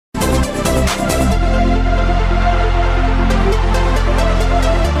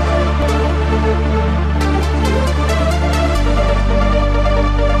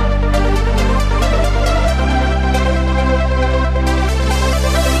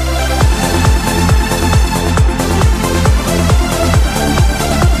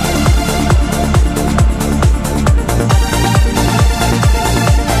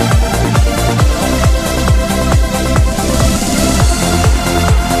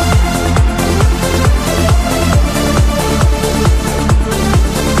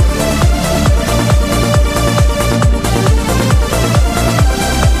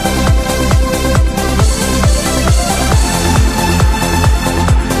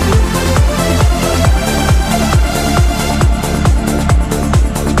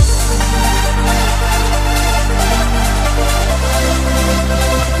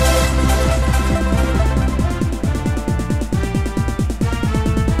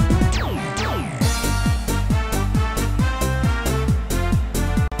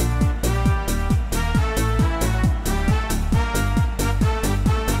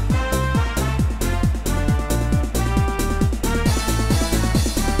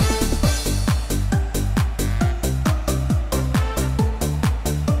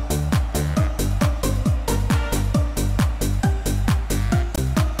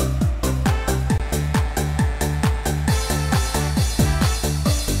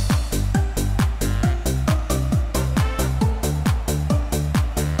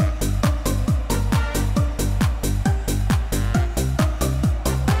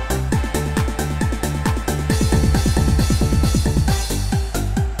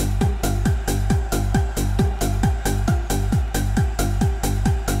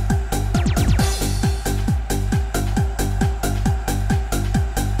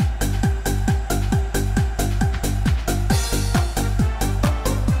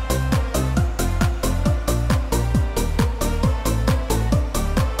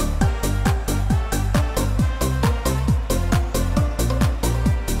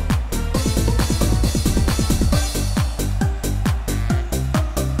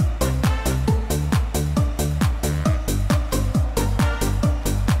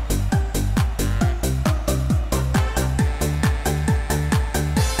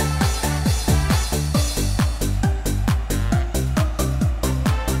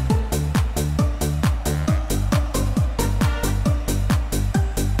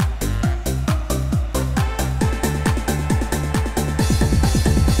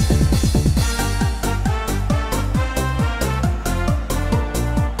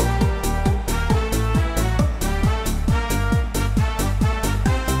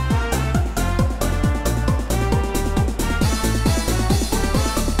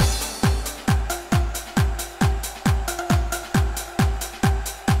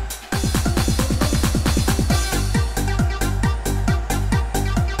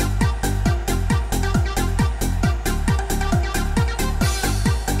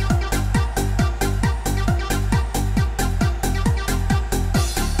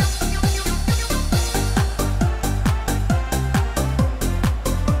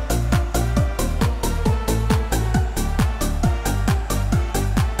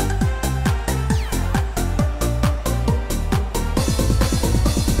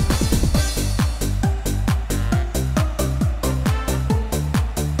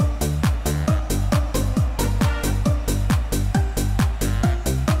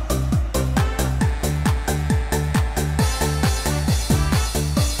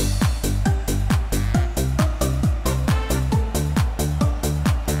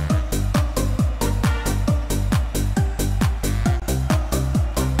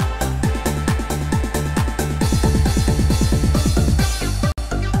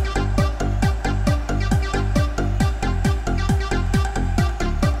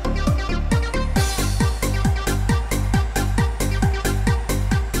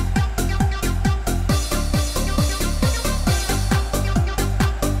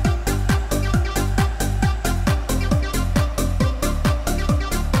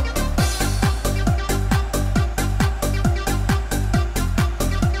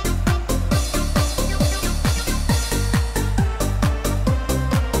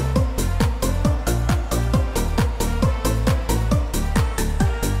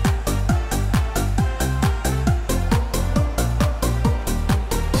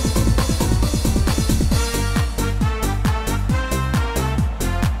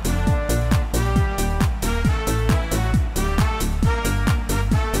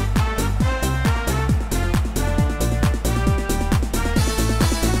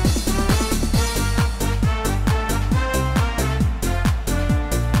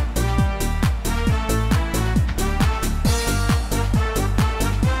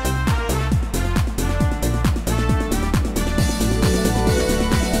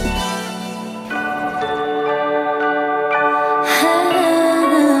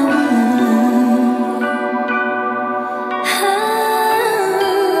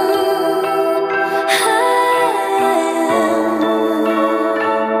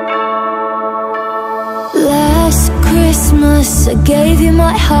you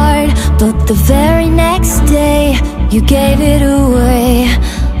my heart, but the very next day you gave it away.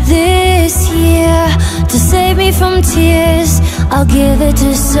 This year, to save me from tears, I'll give it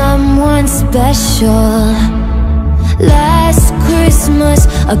to someone special. Last Christmas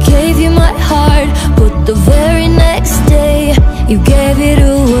I gave you my heart, but the very next day you gave it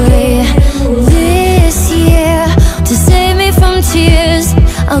away. This year, to save me from tears,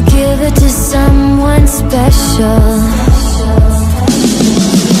 I'll give it to someone special.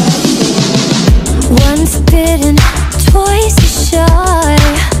 Once bitten, twice shy,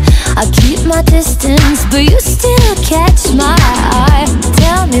 I keep my distance, but you still catch my eye.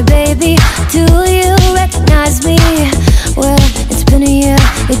 Tell me, baby, do you recognize me? Well, it's been a year,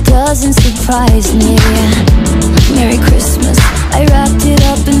 it doesn't surprise me. Merry Christmas, I wrapped it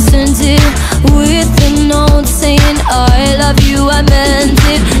up and sent it with a note saying I love you, I meant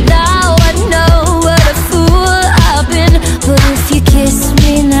it. Now I know what a fool I've been, but if you kiss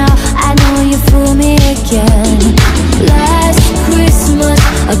me now, I know you fool me again. Last Christmas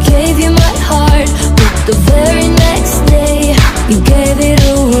I gave you my heart, but the very next day you gave it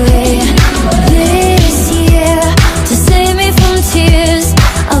away. This year, to save me from tears,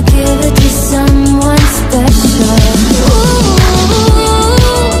 I'll give it to someone special. Ooh.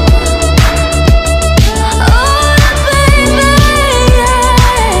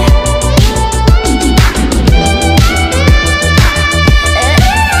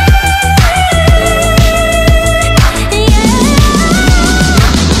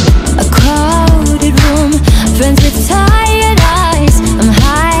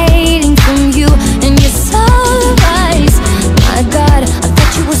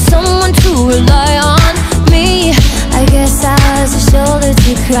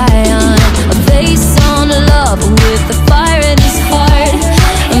 Cry on a face on a lover with a fire in his heart.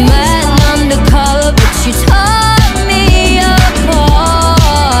 A man undercover, but you tore me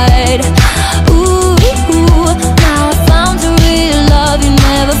apart. Ooh, now I found a real love, you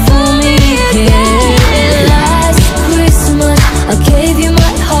never fool me again. Last Christmas I gave you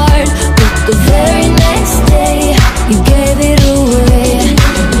my heart, but the very next day you gave it away.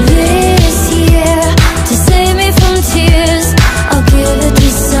 This year, to save me from tears, I'll give it to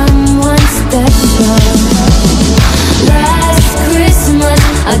someone special. Last Christmas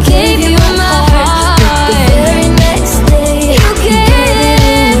I gave you my heart, but the very next day you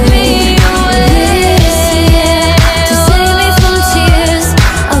gave me away. To save me from tears,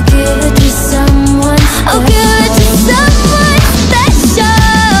 I'll give it to someone special. I'll give it to someone special,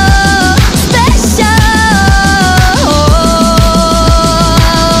 special.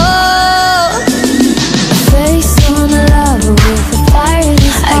 A face on a lover with a fire in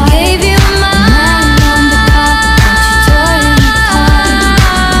his heart. I gave you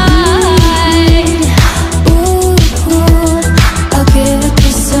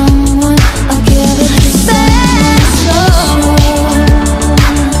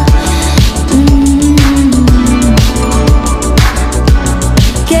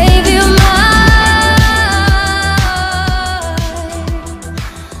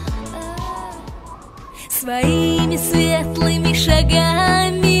Своими светлыми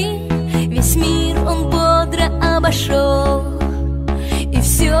шагами весь мир он бодро обошел, и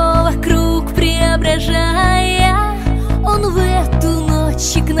все вокруг преображая, он в эту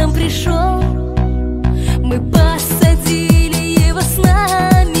ночь к нам пришел.